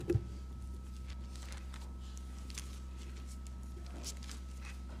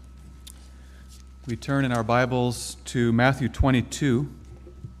We turn in our Bibles to Matthew 22.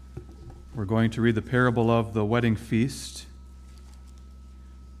 We're going to read the parable of the wedding feast,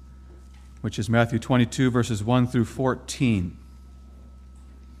 which is Matthew 22, verses 1 through 14.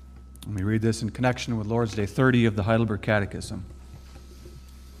 And we read this in connection with Lord's Day 30 of the Heidelberg Catechism.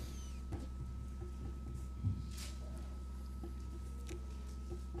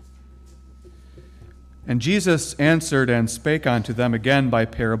 And Jesus answered and spake unto them again by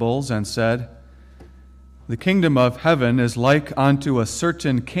parables, and said, The kingdom of heaven is like unto a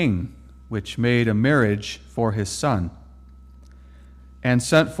certain king, which made a marriage for his son, and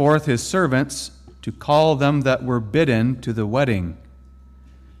sent forth his servants to call them that were bidden to the wedding,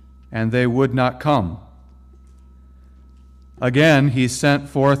 and they would not come. Again he sent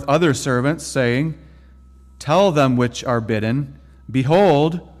forth other servants, saying, Tell them which are bidden,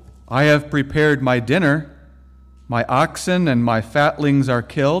 Behold, I have prepared my dinner, my oxen and my fatlings are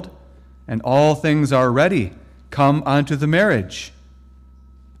killed, and all things are ready. Come unto the marriage.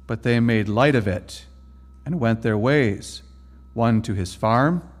 But they made light of it, and went their ways, one to his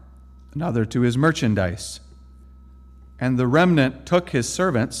farm, another to his merchandise. And the remnant took his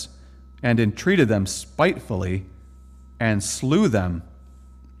servants, and entreated them spitefully, and slew them.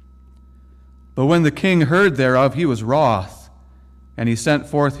 But when the king heard thereof, he was wroth, and he sent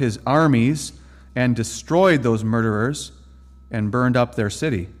forth his armies, and destroyed those murderers, and burned up their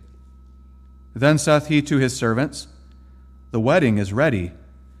city. Then saith he to his servants, The wedding is ready,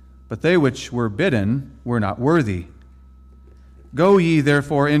 but they which were bidden were not worthy. Go ye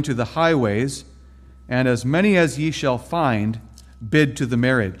therefore into the highways, and as many as ye shall find, bid to the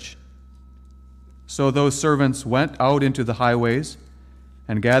marriage. So those servants went out into the highways,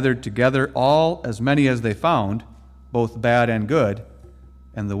 and gathered together all as many as they found, both bad and good,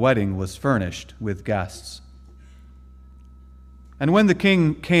 and the wedding was furnished with guests. And when the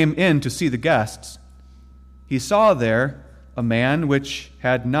king came in to see the guests, he saw there a man which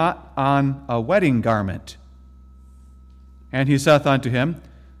had not on a wedding garment. And he saith unto him,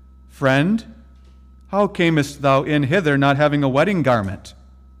 Friend, how camest thou in hither not having a wedding garment?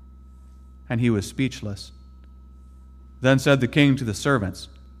 And he was speechless. Then said the king to the servants,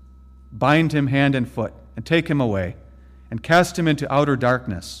 Bind him hand and foot, and take him away, and cast him into outer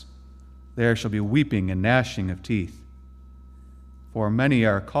darkness. There shall be weeping and gnashing of teeth. For many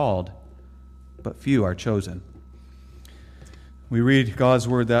are called, but few are chosen. We read God's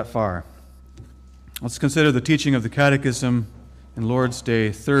word that far. Let's consider the teaching of the Catechism in Lord's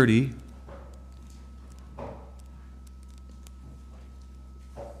Day 30.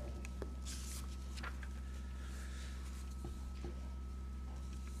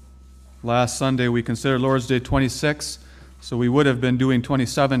 Last Sunday we considered Lord's Day 26, so we would have been doing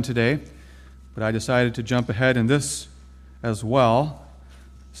 27 today, but I decided to jump ahead in this as well,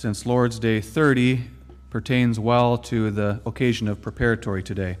 since Lord's Day 30 pertains well to the occasion of preparatory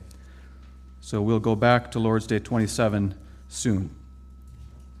today. So we'll go back to Lord's Day 27 soon.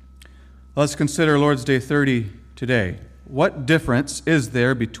 Let's consider Lord's Day 30 today. What difference is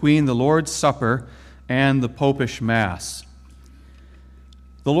there between the Lord's Supper and the Popish Mass?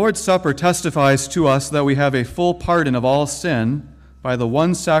 The Lord's Supper testifies to us that we have a full pardon of all sin by the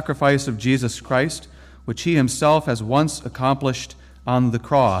one sacrifice of Jesus Christ, which he himself has once accomplished on the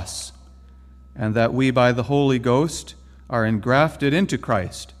cross, and that we by the Holy Ghost are engrafted into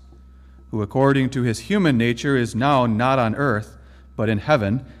Christ, who according to his human nature is now not on earth, but in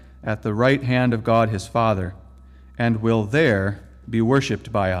heaven, at the right hand of God his Father, and will there be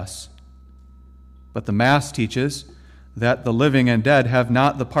worshipped by us. But the Mass teaches that the living and dead have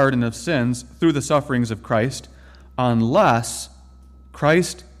not the pardon of sins through the sufferings of Christ, unless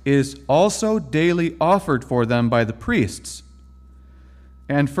Christ is also daily offered for them by the priests.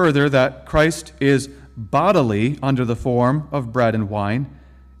 And further, that Christ is bodily under the form of bread and wine,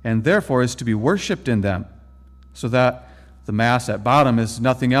 and therefore is to be worshipped in them, so that the Mass at bottom is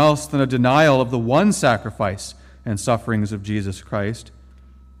nothing else than a denial of the one sacrifice and sufferings of Jesus Christ,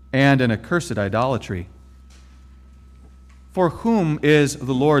 and an accursed idolatry. For whom is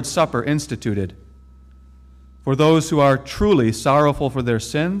the Lord's Supper instituted? For those who are truly sorrowful for their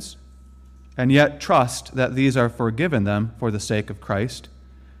sins, and yet trust that these are forgiven them for the sake of Christ,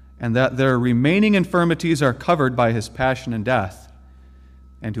 and that their remaining infirmities are covered by his passion and death,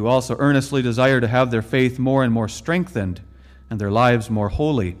 and who also earnestly desire to have their faith more and more strengthened, and their lives more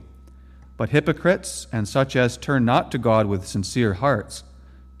holy. But hypocrites, and such as turn not to God with sincere hearts,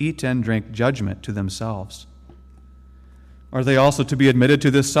 eat and drink judgment to themselves. Are they also to be admitted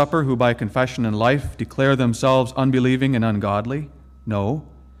to this supper who by confession and life declare themselves unbelieving and ungodly? No,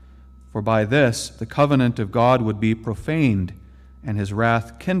 for by this the covenant of God would be profaned, and his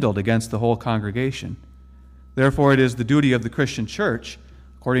wrath kindled against the whole congregation. Therefore it is the duty of the Christian church,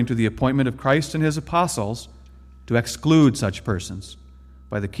 according to the appointment of Christ and his apostles, to exclude such persons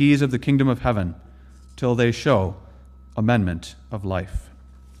by the keys of the kingdom of heaven till they show amendment of life.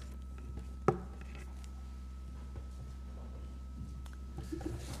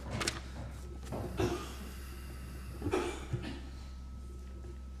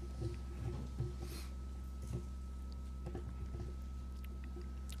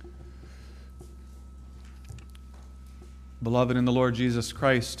 Beloved in the Lord Jesus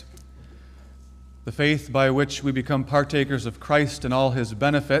Christ, the faith by which we become partakers of Christ and all his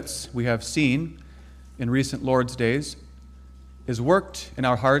benefits we have seen in recent Lord's days is worked in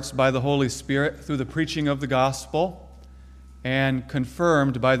our hearts by the Holy Spirit through the preaching of the gospel and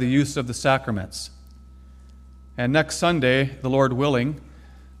confirmed by the use of the sacraments. And next Sunday, the Lord willing,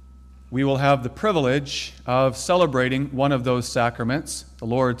 we will have the privilege of celebrating one of those sacraments, the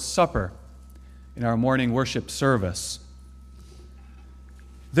Lord's Supper, in our morning worship service.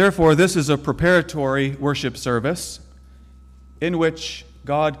 Therefore, this is a preparatory worship service in which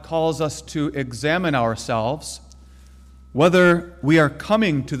God calls us to examine ourselves, whether we are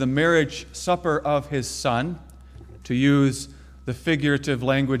coming to the marriage supper of his Son, to use the figurative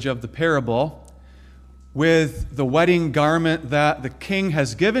language of the parable, with the wedding garment that the King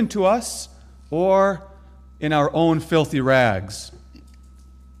has given to us, or in our own filthy rags.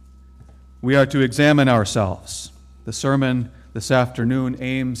 We are to examine ourselves. The sermon this afternoon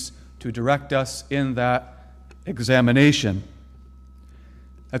aims to direct us in that examination.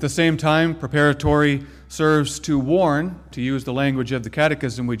 At the same time, preparatory serves to warn, to use the language of the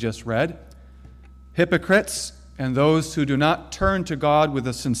catechism we just read, hypocrites and those who do not turn to God with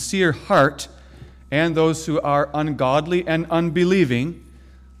a sincere heart, and those who are ungodly and unbelieving,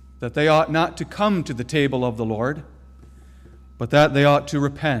 that they ought not to come to the table of the Lord, but that they ought to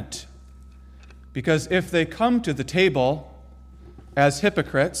repent. Because if they come to the table as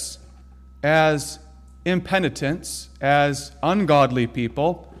hypocrites, as impenitents, as ungodly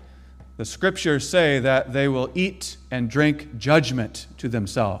people, the Scriptures say that they will eat and drink judgment to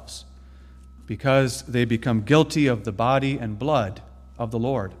themselves because they become guilty of the body and blood of the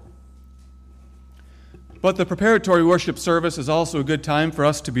Lord. But the preparatory worship service is also a good time for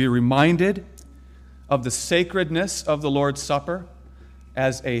us to be reminded of the sacredness of the Lord's Supper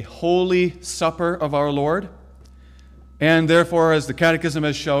as a holy supper of our Lord. And therefore, as the Catechism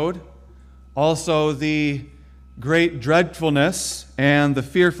has showed, also the great dreadfulness and the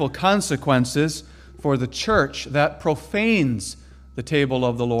fearful consequences for the church that profanes the table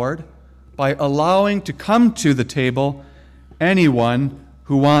of the Lord by allowing to come to the table anyone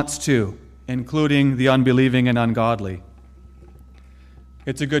who wants to, including the unbelieving and ungodly.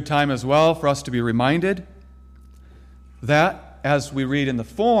 It's a good time as well for us to be reminded that, as we read in the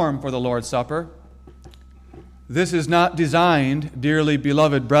form for the Lord's Supper, this is not designed, dearly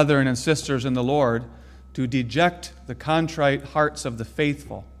beloved brethren and sisters in the Lord, to deject the contrite hearts of the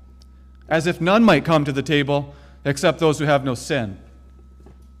faithful, as if none might come to the table except those who have no sin,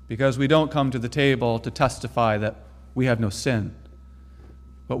 because we don't come to the table to testify that we have no sin,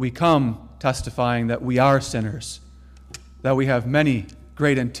 but we come testifying that we are sinners, that we have many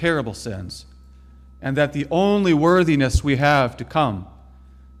great and terrible sins, and that the only worthiness we have to come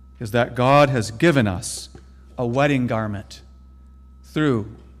is that God has given us a wedding garment through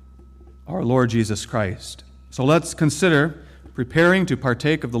our Lord Jesus Christ. So let's consider preparing to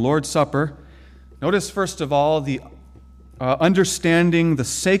partake of the Lord's Supper. Notice, first of all, the understanding the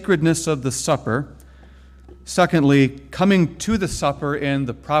sacredness of the supper. Secondly, coming to the supper in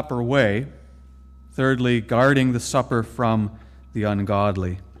the proper way. Thirdly, guarding the supper from the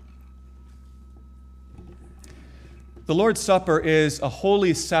ungodly. The Lord's Supper is a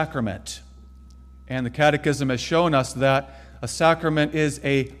holy sacrament. And the Catechism has shown us that a sacrament is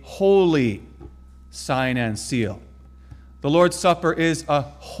a holy sign and seal. The Lord's Supper is a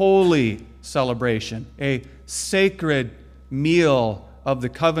holy celebration, a sacred meal of the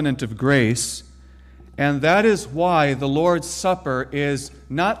covenant of grace. And that is why the Lord's Supper is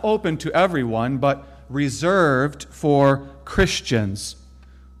not open to everyone, but reserved for Christians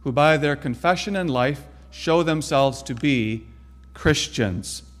who by their confession and life show themselves to be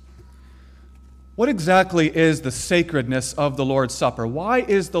Christians. What exactly is the sacredness of the Lord's Supper? Why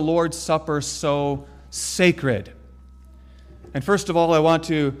is the Lord's Supper so sacred? And first of all, I want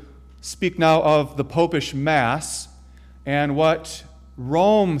to speak now of the Popish Mass and what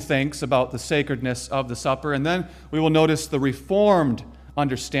Rome thinks about the sacredness of the supper, and then we will notice the Reformed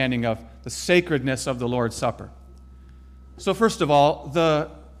understanding of the sacredness of the Lord's Supper. So first of all, the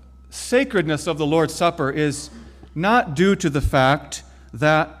sacredness of the Lord's Supper is not due to the fact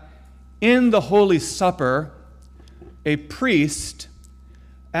that in the Holy Supper, a priest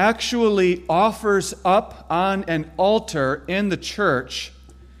actually offers up on an altar in the church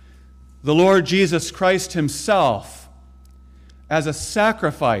the Lord Jesus Christ himself as a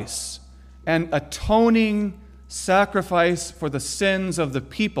sacrifice, an atoning sacrifice for the sins of the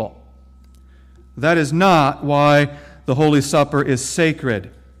people. That is not why the Holy Supper is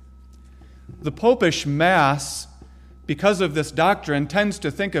sacred. The Popish Mass, because of this doctrine, tends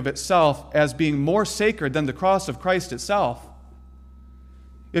to think of itself as being more sacred than the cross of Christ itself.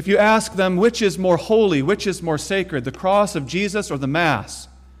 If you ask them which is more holy, which is more sacred, the cross of Jesus or the Mass,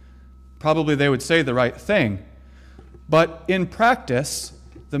 probably they would say the right thing. But in practice,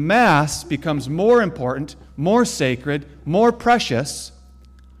 the Mass becomes more important, more sacred, more precious,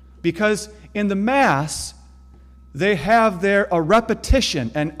 because in the Mass, they have there a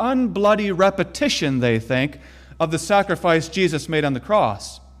repetition, an unbloody repetition, they think, of the sacrifice Jesus made on the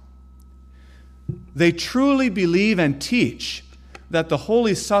cross. They truly believe and teach that the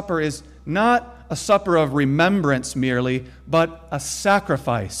Holy Supper is not a supper of remembrance merely, but a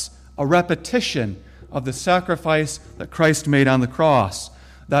sacrifice, a repetition of the sacrifice that Christ made on the cross.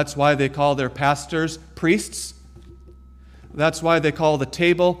 That's why they call their pastors priests. That's why they call the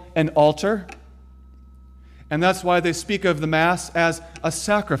table an altar. And that's why they speak of the Mass as a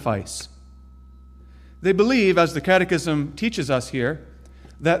sacrifice. They believe, as the Catechism teaches us here,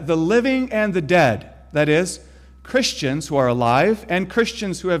 that the living and the dead, that is, Christians who are alive and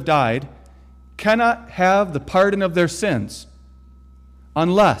Christians who have died, cannot have the pardon of their sins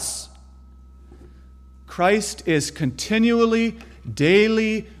unless Christ is continually,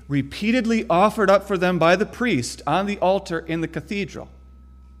 daily, repeatedly offered up for them by the priest on the altar in the cathedral.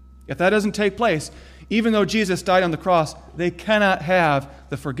 If that doesn't take place, even though Jesus died on the cross, they cannot have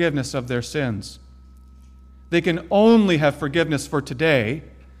the forgiveness of their sins. They can only have forgiveness for today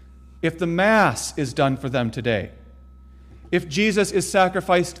if the Mass is done for them today. If Jesus is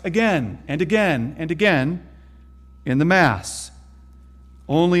sacrificed again and again and again in the Mass.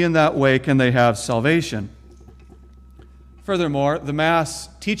 Only in that way can they have salvation. Furthermore, the Mass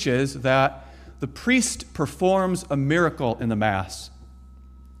teaches that the priest performs a miracle in the Mass.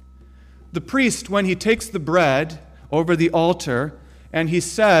 The priest, when he takes the bread over the altar and he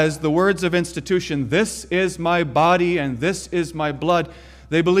says the words of institution, "This is my body and this is my blood,"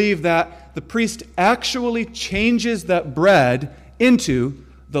 they believe that the priest actually changes that bread into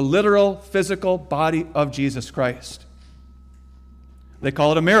the literal physical body of Jesus Christ. They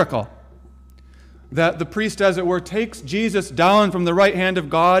call it a miracle. That the priest, as it were, takes Jesus down from the right hand of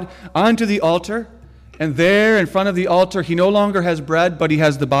God onto the altar, and there in front of the altar, he no longer has bread, but he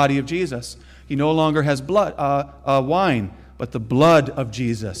has the body of Jesus. He no longer has wine, but the blood of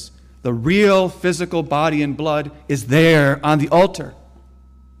Jesus. The real physical body and blood is there on the altar.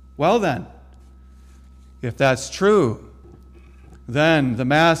 Well then, if that's true, then the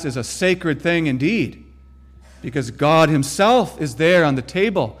Mass is a sacred thing indeed, because God himself is there on the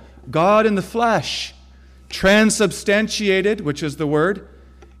table, God in the flesh, transubstantiated, which is the word,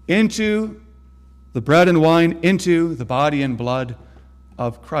 into the bread and wine, into the body and blood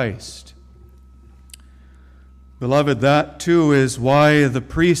of Christ. Beloved, that too is why the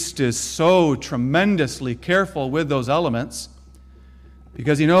priest is so tremendously careful with those elements,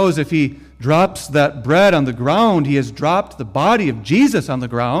 because he knows if he drops that bread on the ground, he has dropped the body of Jesus on the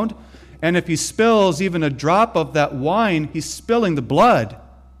ground, and if he spills even a drop of that wine, he's spilling the blood.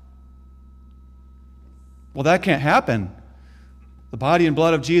 Well, that can't happen. The body and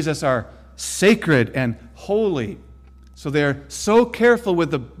blood of Jesus are sacred and holy. So they're so careful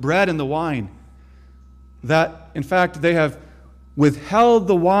with the bread and the wine that, in fact, they have withheld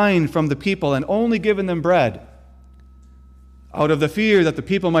the wine from the people and only given them bread out of the fear that the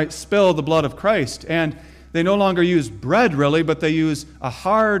people might spill the blood of Christ. And they no longer use bread, really, but they use a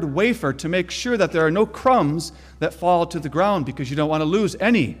hard wafer to make sure that there are no crumbs that fall to the ground, because you don't want to lose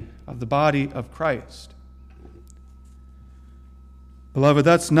any of the body of Christ. Beloved,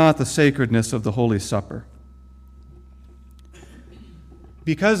 that's not the sacredness of the Holy Supper.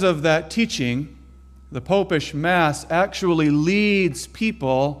 Because of that teaching, the Popish Mass actually leads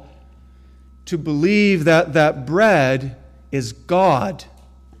people to believe that that bread is God,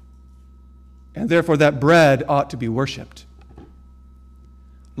 and therefore that bread ought to be worshipped.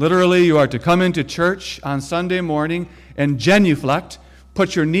 Literally, you are to come into church on Sunday morning and genuflect,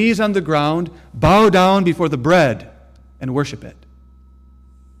 put your knees on the ground, bow down before the bread, and worship it.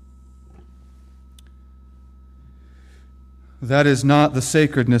 That is not the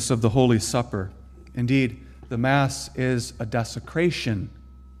sacredness of the Holy Supper. Indeed, the Mass is a desecration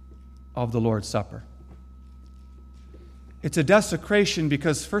of the Lord's Supper. It's a desecration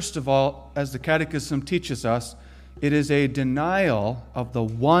because, first of all, as the Catechism teaches us, it is a denial of the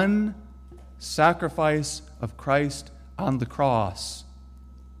one sacrifice of Christ on the cross.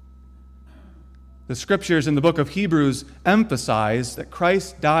 The Scriptures in the book of Hebrews emphasize that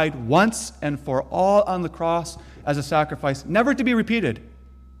Christ died once and for all on the cross as a sacrifice, never to be repeated.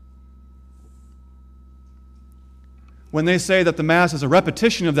 When they say that the Mass is a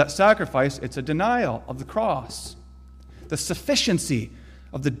repetition of that sacrifice, it's a denial of the cross, the sufficiency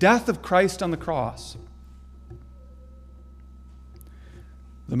of the death of Christ on the cross.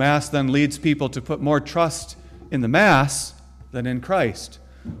 The Mass then leads people to put more trust in the Mass than in Christ,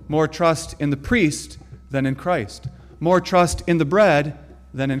 more trust in the priest than in Christ, more trust in the bread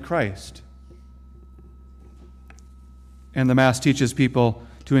than in Christ. And the Mass teaches people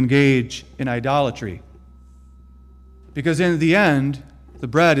to engage in idolatry, because in the end, the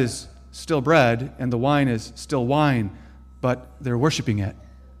bread is still bread and the wine is still wine, but they're worshiping it.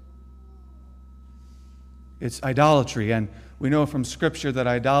 It's idolatry, and we know from Scripture that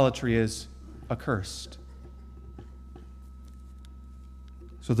idolatry is accursed.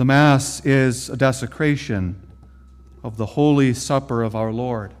 So the Mass is a desecration of the Holy Supper of our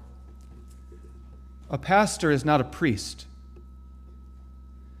Lord. A pastor is not a priest.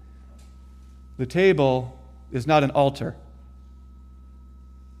 The table is not an altar.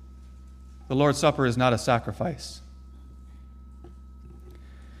 The Lord's Supper is not a sacrifice.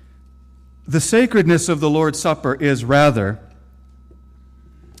 The sacredness of the Lord's Supper is rather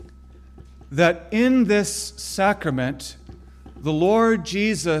that in this sacrament, the Lord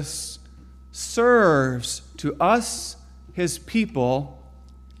Jesus serves to us, His people,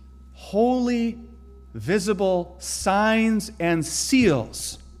 holy, visible signs and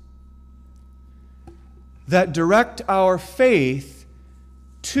seals that direct our faith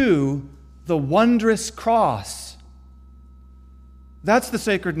to the wondrous cross. That's the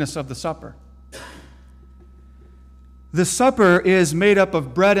sacredness of the supper. The supper is made up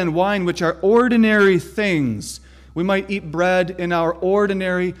of bread and wine, which are ordinary things. We might eat bread in our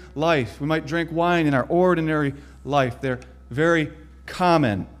ordinary life. We might drink wine in our ordinary life. They're very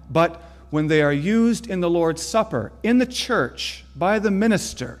common. But when they are used in the Lord's Supper, in the church, by the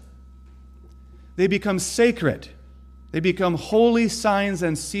minister, they become sacred. They become holy signs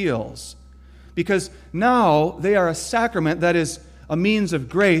and seals. Because now they are a sacrament that is a means of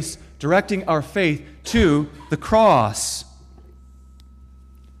grace directing our faith to the cross.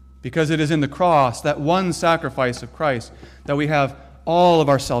 Because it is in the cross, that one sacrifice of Christ, that we have all of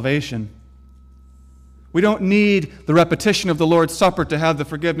our salvation. We don't need the repetition of the Lord's Supper to have the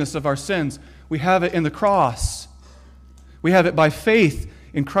forgiveness of our sins. We have it in the cross. We have it by faith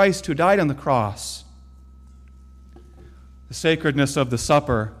in Christ who died on the cross. The sacredness of the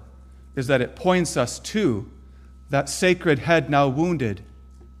supper is that it points us to that sacred head now wounded,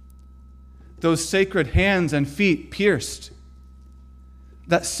 those sacred hands and feet pierced,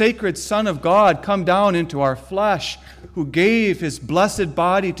 that sacred Son of God come down into our flesh, who gave His blessed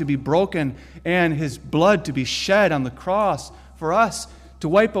body to be broken and His blood to be shed on the cross for us to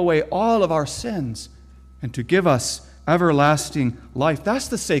wipe away all of our sins and to give us everlasting life. That's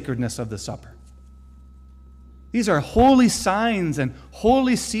the sacredness of the supper. These are holy signs and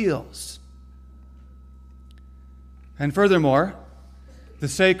holy seals. And furthermore, the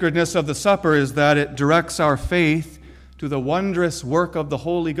sacredness of the supper is that it directs our faith to the wondrous work of the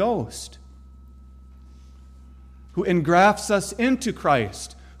Holy Ghost, who engrafts us into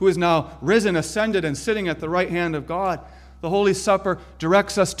Christ, who is now risen, ascended, and sitting at the right hand of God. The Holy Supper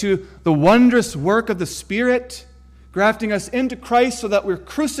directs us to the wondrous work of the Spirit, grafting us into Christ so that we're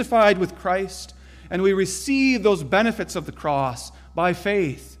crucified with Christ, and we receive those benefits of the cross by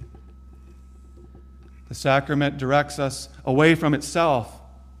faith. The sacrament directs us away from itself.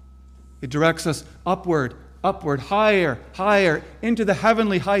 It directs us upward, higher, higher, into the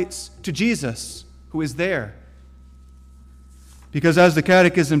heavenly heights, to Jesus, who is there. Because as the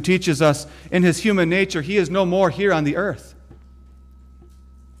Catechism teaches us, in His human nature, He is no more here on the earth.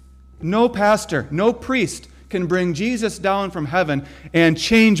 No pastor, no priest can bring Jesus down from heaven and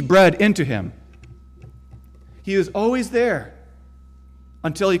change bread into Him. He is always there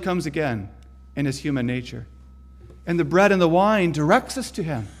until He comes again in His human nature. And the bread and the wine directs us to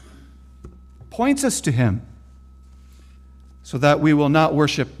Him, points us to Him, so that we will not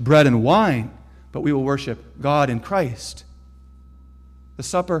worship bread and wine, but we will worship God in Christ. The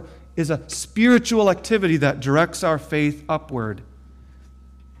supper is a spiritual activity that directs our faith upward.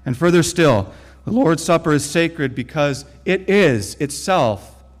 And further still, the Lord's Supper is sacred because it is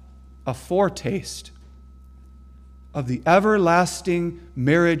itself a foretaste of the everlasting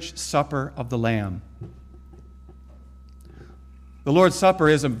marriage supper of the Lamb. The Lord's Supper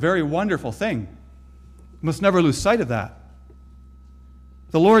is a very wonderful thing. We must never lose sight of that.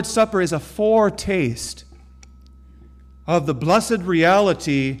 The Lord's Supper is a foretaste of the blessed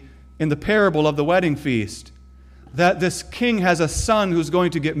reality in the parable of the wedding feast, that this king has a son who's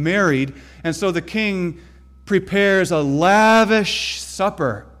going to get married, and so the king prepares a lavish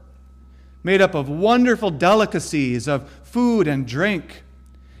supper made up of wonderful delicacies of food and drink.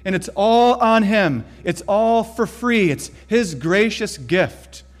 And it's all on him. It's all for free. It's his gracious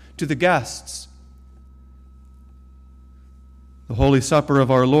gift to the guests. The Holy Supper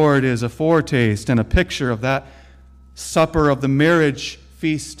of our Lord is a foretaste and a picture of that supper of the marriage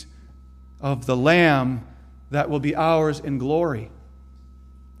feast of the Lamb that will be ours in glory.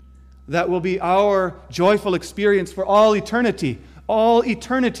 That will be our joyful experience for all eternity. All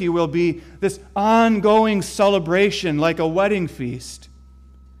eternity will be this ongoing celebration like a wedding feast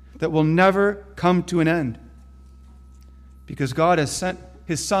that will never come to an end. Because God has sent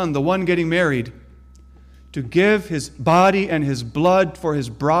his Son, the one getting married, to give his body and his blood for his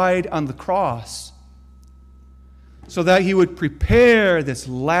bride on the cross, so that he would prepare this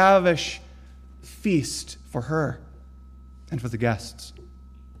lavish feast for her and for the guests.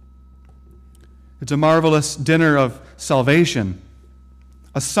 It's a marvelous dinner of salvation,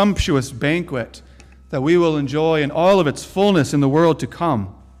 a sumptuous banquet that we will enjoy in all of its fullness in the world to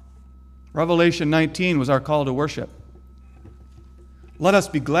come. Revelation 19 was our call to worship. Let us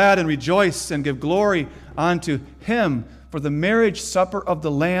be glad and rejoice and give glory unto him, for the marriage supper of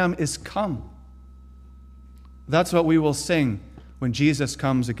the Lamb is come. That's what we will sing when Jesus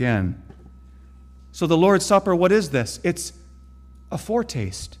comes again. So the Lord's Supper, what is this? It's a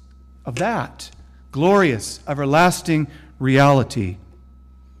foretaste of that glorious, everlasting reality.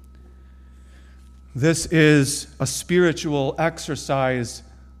 This is a spiritual exercise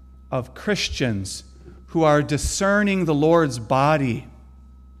of Christians who are discerning the Lord's body.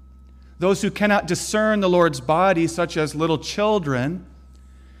 Those who cannot discern the Lord's body, such as little children,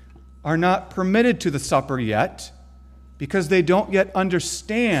 are not permitted to the supper yet because they don't yet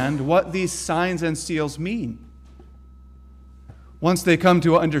understand what these signs and seals mean. Once they come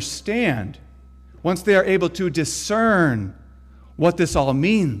to understand, once they are able to discern what this all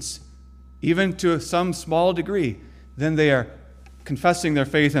means, even to some small degree, then they are confessing their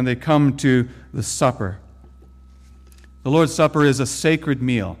faith and they come to the supper. The Lord's Supper is a sacred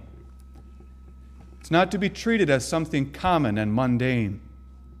meal. It's not to be treated as something common and mundane.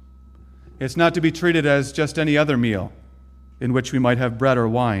 It's not to be treated as just any other meal in which we might have bread or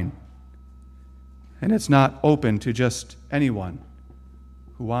wine. And it's not open to just anyone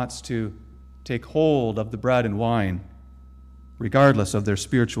who wants to take hold of the bread and wine, regardless of their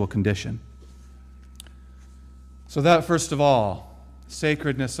spiritual condition. So that, first of all,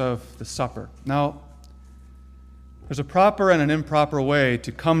 sacredness of the supper. Now, there's a proper and an improper way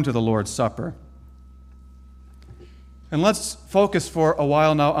to come to the Lord's Supper. And let's focus for a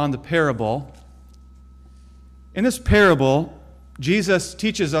while now on the parable. In this parable, Jesus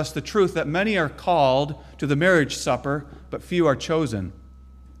teaches us the truth that many are called to the marriage supper, but few are chosen.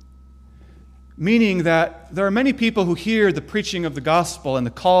 Meaning that there are many people who hear the preaching of the gospel and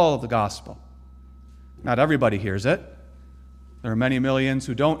the call of the gospel. Not everybody hears it. There are many millions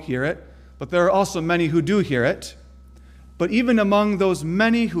who don't hear it, but there are also many who do hear it. But even among those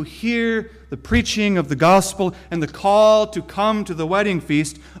many who hear the preaching of the gospel and the call to come to the wedding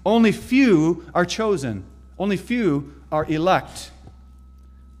feast, only few are chosen. Only few are elect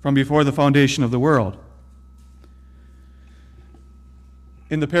from before the foundation of the world.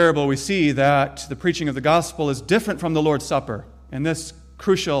 In the parable, we see that the preaching of the gospel is different from the Lord's Supper in this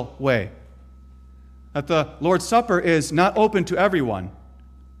crucial way. That the Lord's Supper is not open to everyone,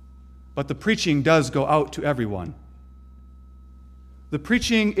 but the preaching does go out to everyone. The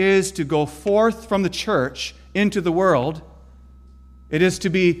preaching is to go forth from the church into the world. It is to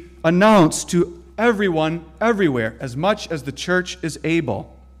be announced to everyone, everywhere, as much as the church is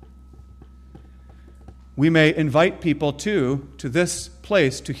able. We may invite people to this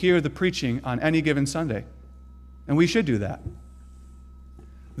place to hear the preaching on any given Sunday, and we should do that.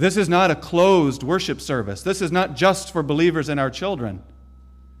 This is not a closed worship service. This is not just for believers and our children.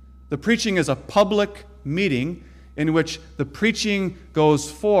 The preaching is a public meeting in which the preaching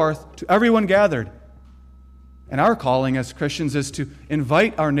goes forth to everyone gathered. And our calling as Christians is to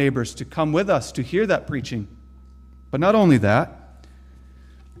invite our neighbors to come with us to hear that preaching. But not only that,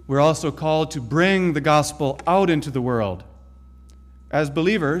 we're also called to bring the gospel out into the world as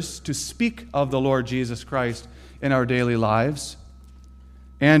believers, to speak of the Lord Jesus Christ in our daily lives,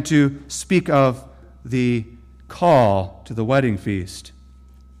 and to speak of the call to the wedding feast.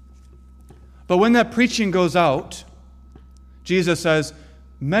 But when that preaching goes out, Jesus says,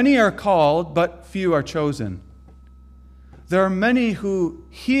 "Many are called, but few are chosen." There are many who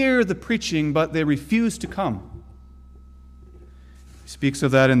hear the preaching, but they refuse to come. He speaks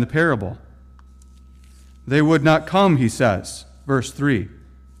of that in the parable. They would not come, he says, verse 3.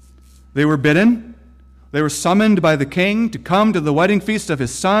 They were bidden, they were summoned by the king to come to the wedding feast of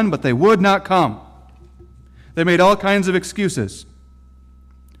his son, but they would not come. They made all kinds of excuses.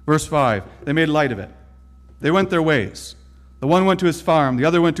 Verse 5, they made light of it. They went their ways. The one went to his farm, the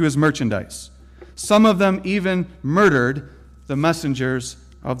other went to his merchandise. Some of them even murdered the messengers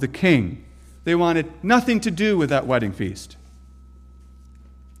of the king. They wanted nothing to do with that wedding feast.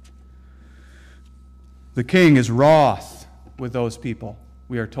 The king is wroth with those people,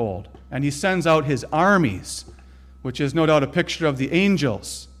 we are told. And he sends out his armies, which is no doubt a picture of the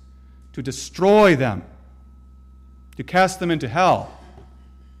angels, to destroy them, to cast them into hell.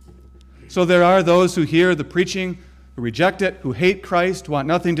 So there are those who hear the preaching, who reject it, who hate Christ, want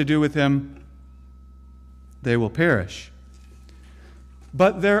nothing to do with him. They will perish.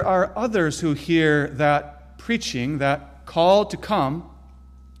 But there are others who hear that preaching, that call to come,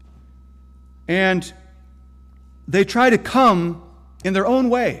 and they try to come in their own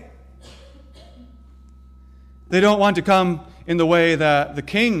way. They don't want to come in the way that the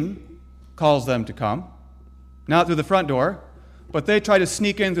king calls them to come, not through the front door, but they try to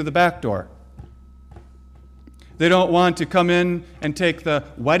sneak in through the back door. They don't want to come in and take the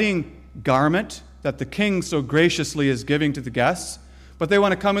wedding garment that the king so graciously is giving to the guests, but they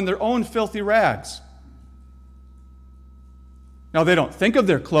want to come in their own filthy rags. Now, they don't think of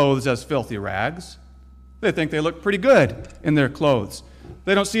their clothes as filthy rags. They think they look pretty good in their clothes.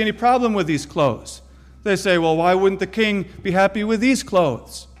 They don't see any problem with these clothes. They say, well, why wouldn't the king be happy with these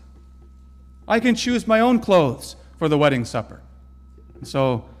clothes? I can choose my own clothes for the wedding supper. And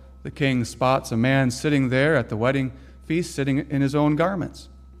so the king spots a man sitting there at the wedding feast, sitting in his own garments.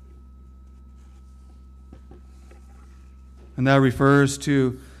 And that refers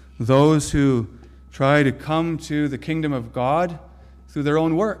to those who try to come to the kingdom of God through their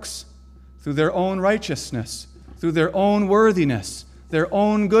own works, through their own righteousness, through their own worthiness, their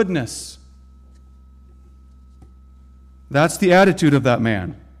own goodness. That's the attitude of that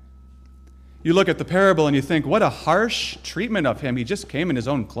man. You look at the parable and you think, what a harsh treatment of him. He just came in his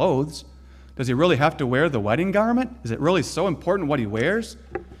own clothes. Does he really have to wear the wedding garment? Is it really so important what he wears?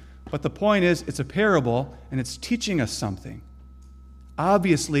 But the point is, it's a parable and it's teaching us something.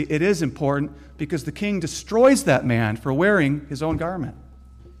 Obviously, it is important because the king destroys that man for wearing his own garment.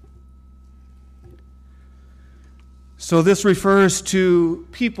 So this refers to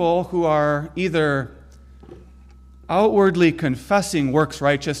people who are either outwardly confessing works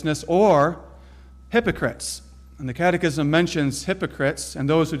righteousness or hypocrites. And the Catechism mentions hypocrites and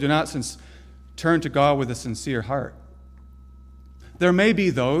those who do not turn to God with a sincere heart. There may be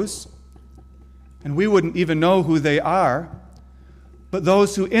those, and we wouldn't even know who they are, but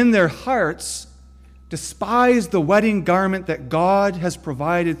those who in their hearts despise the wedding garment that God has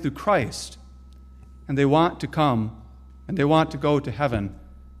provided through Christ, and they want to come and they want to go to heaven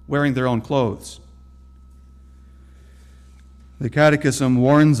wearing their own clothes. The Catechism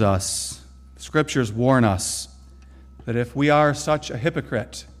warns us, the Scriptures warn us, that if we are such a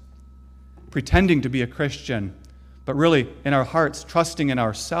hypocrite, pretending to be a Christian, but really in our hearts trusting in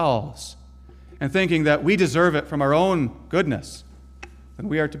ourselves and thinking that we deserve it from our own goodness, then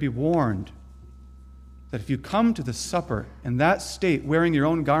we are to be warned that if you come to the supper in that state, wearing your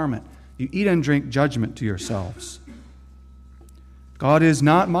own garment, you eat and drink judgment to yourselves. God is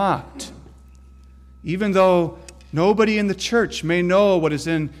not mocked. Even though nobody in the church may know what is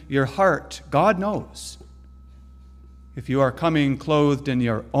in your heart, God knows. If you are coming clothed in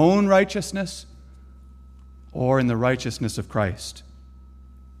your own righteousness or in the righteousness of Christ.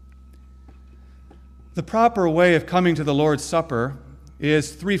 The proper way of coming to the Lord's Supper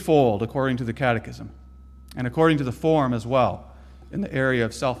is threefold, according to the Catechism, and according to the form as well, in the area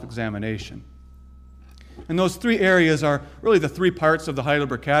of self-examination. And those three areas are really the three parts of the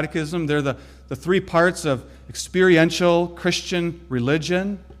Heidelberg Catechism. They're the three parts of experiential Christian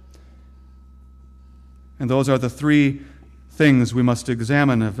religion. And those are the three things we must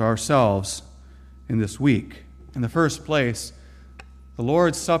examine of ourselves in this week. In the first place, the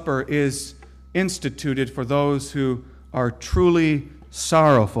Lord's Supper is instituted for those who are truly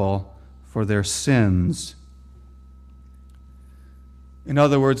sorrowful for their sins. In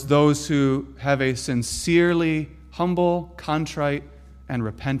other words, those who have a sincerely humble, contrite, and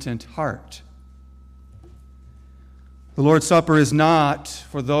repentant heart. The Lord's Supper is not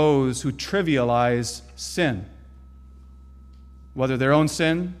for those who trivialize sin, whether their own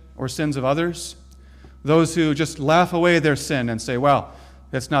sin or sins of others, Those who just laugh away their sin and say, well,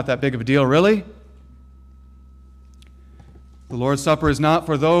 it's not that big of a deal, really. The Lord's Supper is not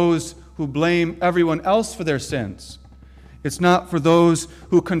for those who blame everyone else for their sins. It's not for those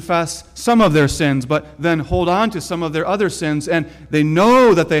who confess some of their sins, but then hold on to some of their other sins, and they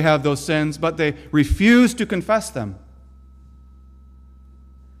know that they have those sins, but they refuse to confess them.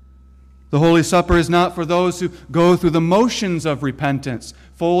 The Holy Supper is not for those who go through the motions of repentance,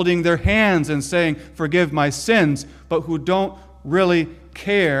 folding their hands and saying, forgive my sins, but who don't really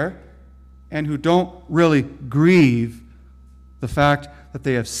care and who don't really grieve the fact that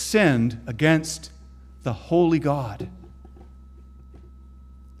they have sinned against the holy God.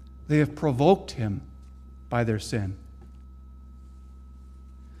 They have provoked him by their sin.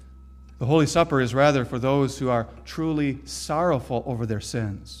 The Holy Supper is rather for those who are truly sorrowful over their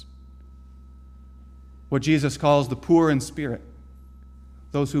sins. What Jesus calls the poor in spirit,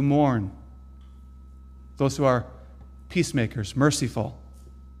 those who mourn, those who are peacemakers, merciful,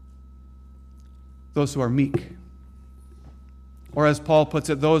 those who are meek. Or as Paul puts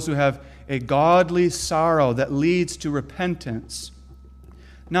it, those who have a godly sorrow that leads to repentance.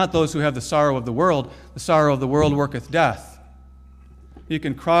 Not those who have the sorrow of the world. The sorrow of the world worketh death. You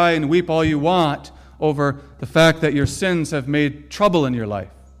can cry and weep all you want over the fact that your sins have made trouble in your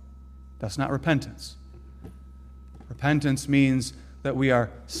life. That's not repentance. Repentance means that we are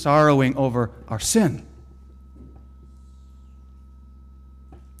sorrowing over our sin.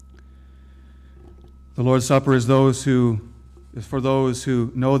 The Lord's Supper is for those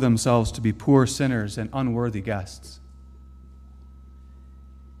who know themselves to be poor sinners and unworthy guests.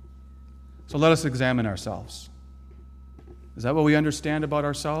 So let us examine ourselves. Is that what we understand about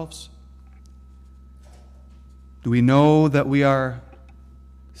ourselves? Do we know that we are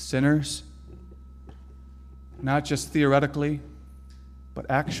sinners? Not just theoretically, but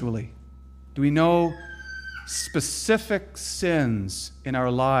actually. Do we know specific sins in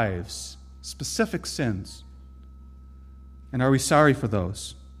our lives? Specific sins. And are we sorry for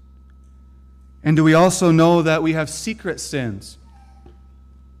those? And do we also know that we have secret sins?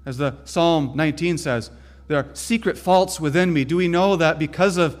 As the Psalm 19 says, there are secret faults within me. Do we know that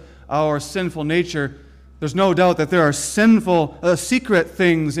because of our sinful nature, there's no doubt that there are secret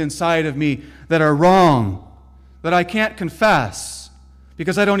things inside of me that are wrong, that I can't confess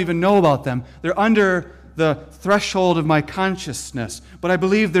because I don't even know about them. They're under the threshold of my consciousness, but I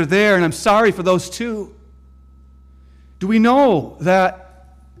believe they're there, and I'm sorry for those too. Do we know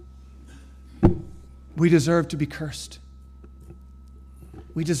that we deserve to be cursed?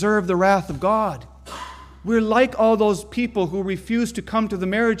 We deserve the wrath of God. We're like all those people who refuse to come to the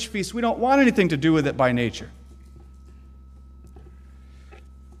marriage feast. We don't want anything to do with it by nature.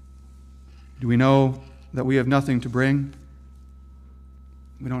 Do we know that we have nothing to bring?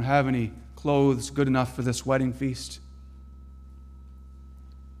 We don't have any clothes good enough for this wedding feast.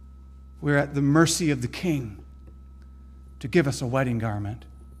 We're at the mercy of the King to give us a wedding garment.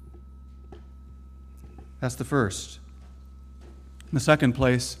 That's the first. In the second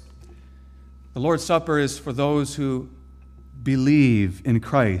place, the Lord's Supper is for those who believe in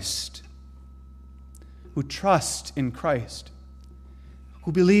Christ, who trust in Christ,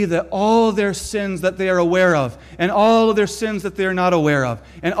 who believe that all their sins that they are aware of, and all of their sins that they are not aware of,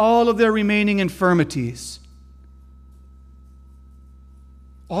 and all of their remaining infirmities,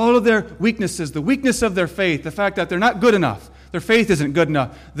 all of their weaknesses, the weakness of their faith, the fact that they're not good enough, their faith isn't good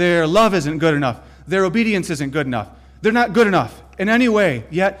enough, their love isn't good enough, their obedience isn't good enough, they're not good enough in any way,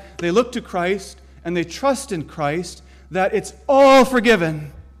 yet they look to Christ and they trust in Christ that it's all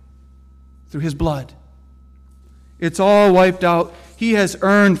forgiven through His blood. It's all wiped out. He has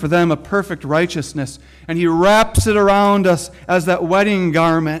earned for them a perfect righteousness, and He wraps it around us as that wedding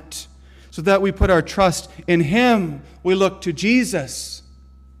garment so that we put our trust in Him. We look to Jesus.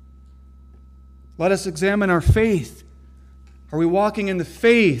 Let us examine our faith. Are we walking in the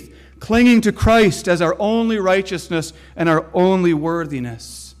faith, clinging to Christ as our only righteousness and our only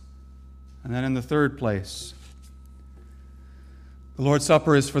worthiness? And then in the third place, the Lord's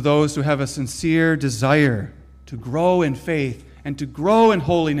Supper is for those who have a sincere desire to grow in faith and to grow in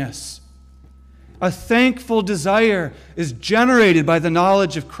holiness. A thankful desire is generated by the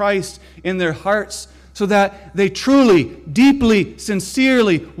knowledge of Christ in their hearts so that they truly, deeply,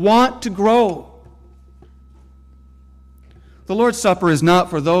 sincerely want to grow. The Lord's Supper is not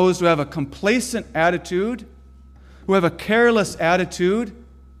for those who have a complacent attitude, who have a careless attitude,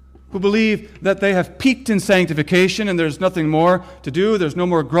 who believe that they have peaked in sanctification and there's nothing more to do, there's no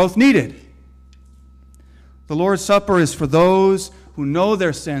more growth needed. The Lord's Supper is for those who know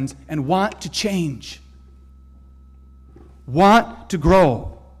their sins and want to change, want to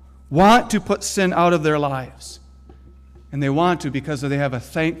grow, want to put sin out of their lives. And they want to because they have a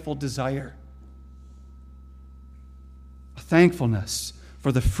thankful desire. A thankfulness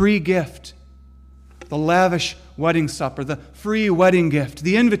for the free gift, the lavish wedding supper, the free wedding gift,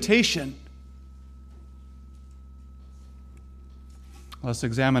 the invitation. Let's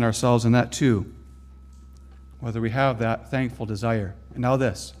examine ourselves in that too, whether we have that thankful desire. And now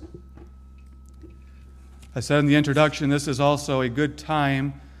this. I said in the introduction, this is also a good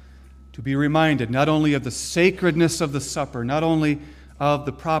time to be reminded not only of the sacredness of the supper, not only of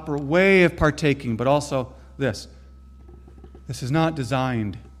the proper way of partaking, but also this. This is not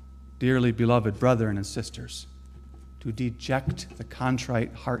designed, dearly beloved brethren and sisters, to deject the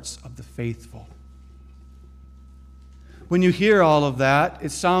contrite hearts of the faithful. When you hear all of that,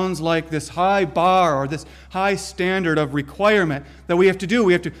 it sounds like this high bar or this high standard of requirement that we have to do.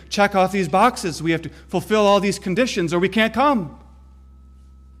 We have to check off these boxes. We have to fulfill all these conditions or we can't come.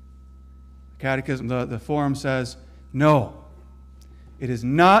 The Catechism, the Forum says, no. It is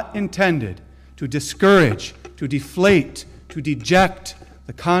not intended to discourage, to deflate, to deject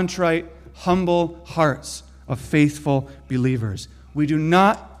the contrite, humble hearts of faithful believers. We do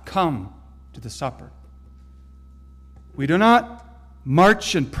not come to the supper. We do not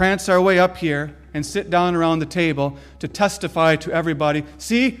march and prance our way up here and sit down around the table to testify to everybody,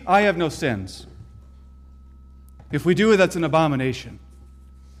 see, I have no sins. If we do, that's an abomination.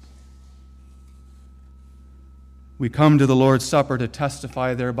 We come to the Lord's Supper to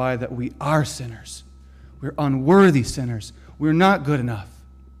testify thereby that we are sinners. We're unworthy sinners. We're not good enough.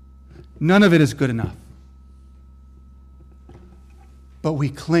 None of it is good enough. But we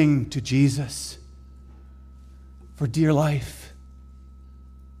cling to Jesus for dear life.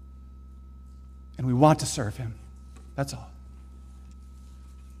 And we want to serve Him. That's all.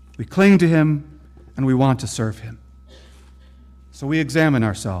 We cling to Him and we want to serve Him. So we examine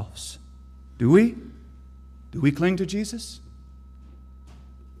ourselves. Do we? Do we cling to Jesus?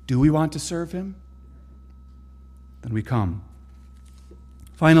 Do we want to serve Him? Then we come.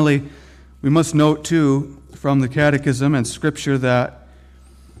 Finally, we must note too from the Catechism and Scripture that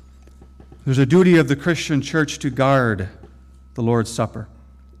there's a duty of the Christian church to guard the Lord's Supper.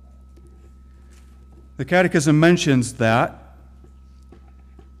 The Catechism mentions that.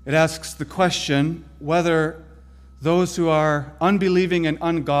 It asks the question whether those who are unbelieving and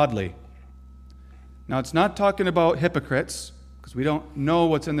ungodly. Now, it's not talking about hypocrites, because we don't know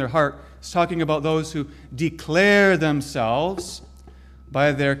what's in their heart. It's talking about those who declare themselves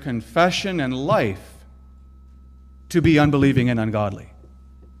by their confession and life to be unbelieving and ungodly.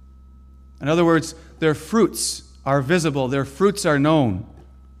 In other words, their fruits are visible, their fruits are known.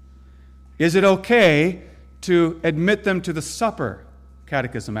 Is it okay to admit them to the supper?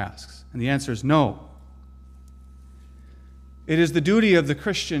 Catechism asks. And the answer is no. It is the duty of the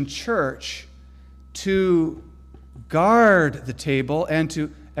Christian church to guard the table and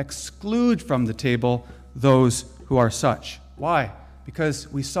to exclude from the table those who are such. Why? Because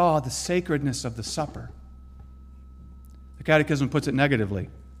we saw the sacredness of the supper. The Catechism puts it negatively.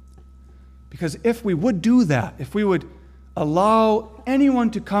 Because if we would do that, if we would allow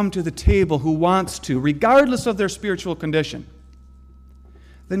anyone to come to the table who wants to, regardless of their spiritual condition,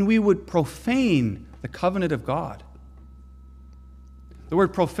 then we would profane the covenant of God. The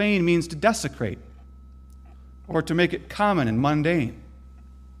word profane means to desecrate or to make it common and mundane.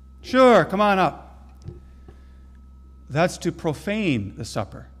 Sure, come on up. That's to profane the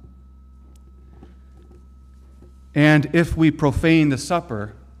supper. And if we profane the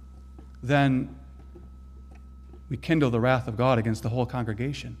supper, then we kindle the wrath of God against the whole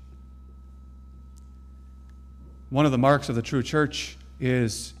congregation. One of the marks of the true church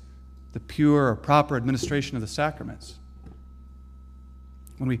is the pure or proper administration of the sacraments.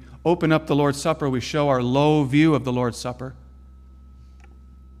 When we open up the Lord's Supper, we show our low view of the Lord's Supper.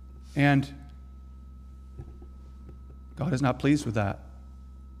 And God is not pleased with that.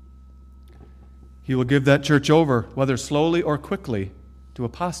 He will give that church over, whether slowly or quickly, to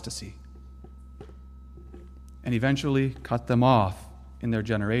apostasy, and eventually cut them off in their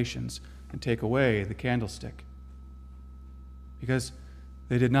generations and take away the candlestick, because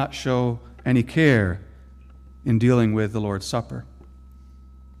they did not show any care in dealing with the Lord's Supper.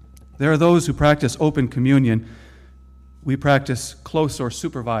 There are those who practice open communion. We practice close or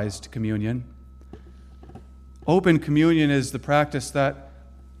supervised communion. Open communion is the practice that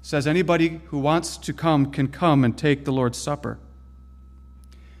says anybody who wants to come can come and take the Lord's Supper.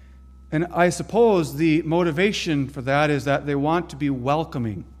 And I suppose the motivation for that is that they want to be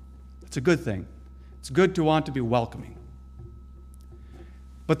welcoming. It's a good thing. It's good to want to be welcoming.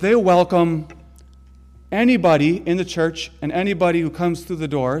 But they welcome anybody in the church and anybody who comes through the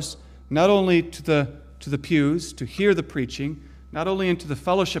doors, not only to the pews to hear the preaching, not only into the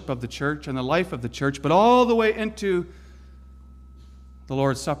fellowship of the church and the life of the church, but all the way into the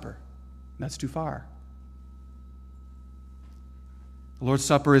Lord's Supper. That's too far. The Lord's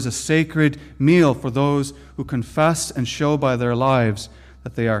Supper is a sacred meal for those who confess and show by their lives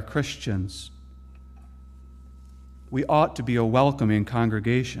that they are Christians. We ought to be a welcoming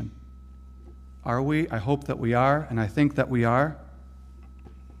congregation. Are we? I hope that we are, and I think that we are.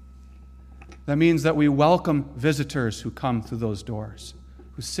 That means that we welcome visitors who come through those doors,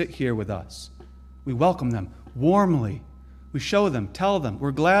 who sit here with us. We welcome them warmly. We show them, tell them,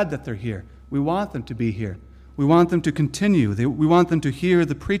 we're glad that they're here. We want them to be here. We want them to continue. We want them to hear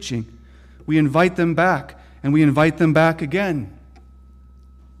the preaching. We invite them back, and we invite them back again.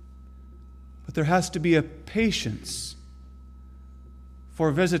 But there has to be a patience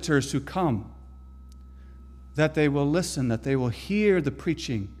for visitors who come, that they will listen, that they will hear the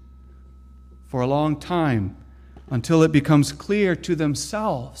preaching for a long time until it becomes clear to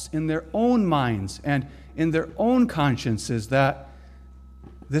themselves in their own minds and in their own consciences that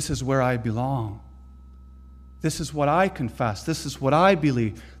this is where I belong. This is what I confess. This is what I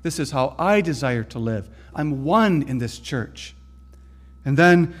believe. This is how I desire to live. I'm one in this church. And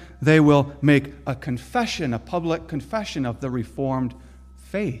then they will make a confession, a public confession of the Reformed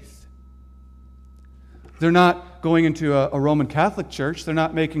faith. They're not going into a Roman Catholic church. They're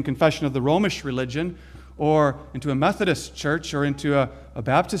not making confession of the Romish religion or into a Methodist church or into a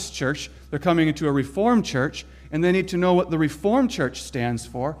Baptist church. They're coming into a Reformed church, and they need to know what the Reformed church stands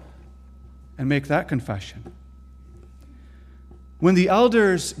for and make that confession. When the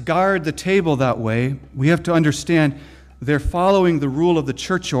elders guard the table that way, we have to understand they're following the rule of the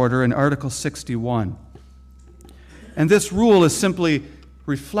church order in Article 61. And this rule is simply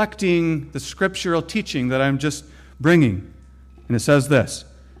reflecting the scriptural teaching that I'm just bringing. And it says this: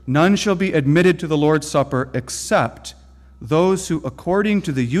 none shall be admitted to the Lord's Supper except those who, according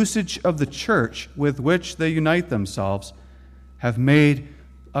to the usage of the church with which they unite themselves, have made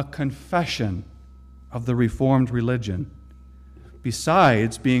a confession of the Reformed religion,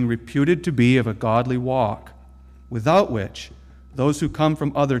 besides being reputed to be of a godly walk, without which those who come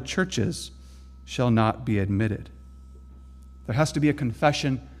from other churches shall not be admitted. There has to be a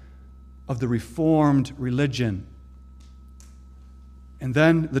confession of the Reformed religion. And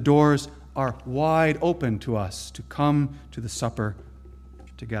then the doors are wide open to us to come to the supper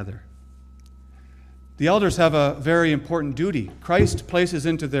together. The elders have a very important duty. Christ places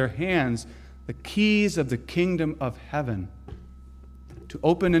into their hands the keys of the kingdom of heaven, to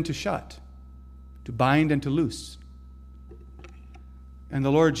open and to shut, to bind and to loose. And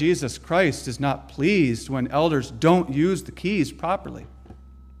the Lord Jesus Christ is not pleased when elders don't use the keys properly.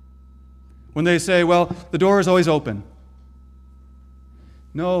 When they say, well, the door is always open.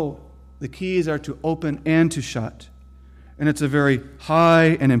 No, the keys are to open and to shut. And it's a very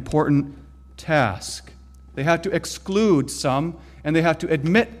high and important task. They have to exclude some, and they have to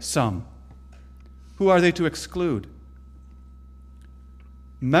admit some. Who are they to exclude?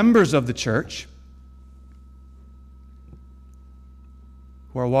 Members of the church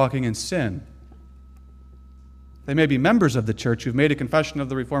who are walking in sin. They may be members of the church who've made a confession of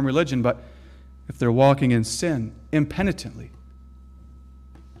the Reformed religion, but if they're walking in sin impenitently,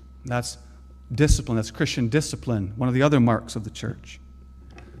 that's discipline, that's Christian discipline, one of the other marks of the church.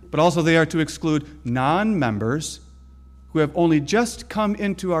 But also they are to exclude non-members who have only just come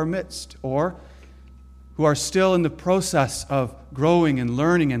into our midst or who are still in the process of growing and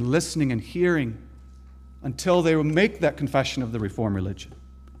learning and listening and hearing until they will make that confession of the Reformed religion.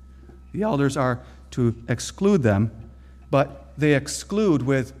 The elders are to exclude them, but they exclude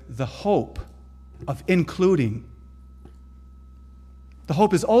with the hope of including. The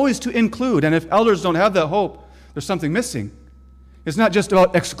hope is always to include, and if elders don't have that hope, there's something missing. It's not just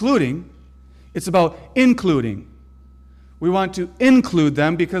about excluding, it's about including. We want to include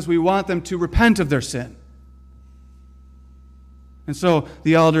them because we want them to repent of their sin. And so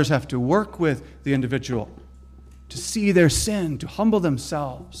the elders have to work with the individual to see their sin, to humble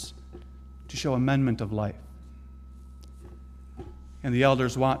themselves, to show amendment of life. And the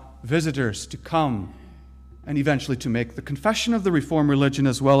elders want visitors to come and eventually to make the confession of the Reformed religion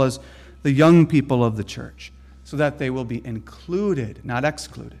as well as the young people of the church, so that they will be included, not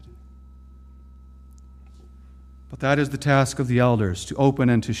excluded. But that is the task of the elders, to open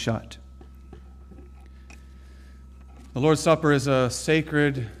and to shut. The Lord's Supper is a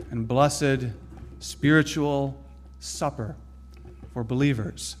sacred and blessed spiritual supper for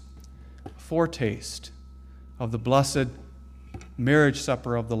believers, a foretaste of the blessed marriage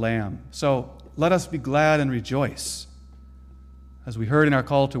supper of the Lamb. So let us be glad and rejoice, as we heard in our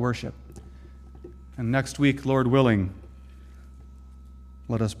call to worship. And next week, Lord willing,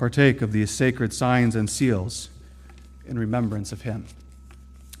 let us partake of these sacred signs and seals in remembrance of him.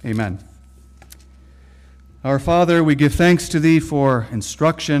 Amen. Our Father, we give thanks to thee for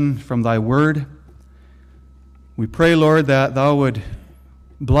instruction from thy word. We pray, Lord, that thou would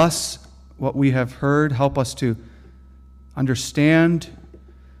bless what we have heard. Help us to understand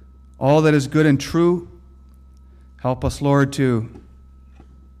all that is good and true. Help us, Lord, to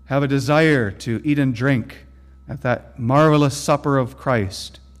have a desire to eat and drink at that marvelous supper of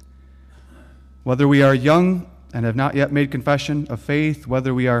Christ. Whether we are young and have not yet made confession of faith,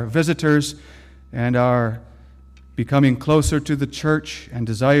 whether we are visitors and are becoming closer to the church and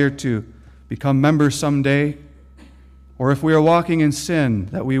desire to become members someday, or if we are walking in sin,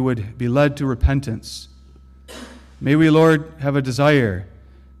 that we would be led to repentance. May we, Lord, have a desire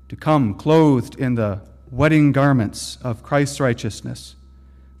to come clothed in the wedding garments of Christ's righteousness,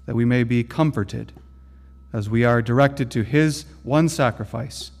 that we may be comforted as we are directed to his one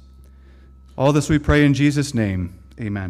sacrifice. All this we pray in Jesus' name. Amen.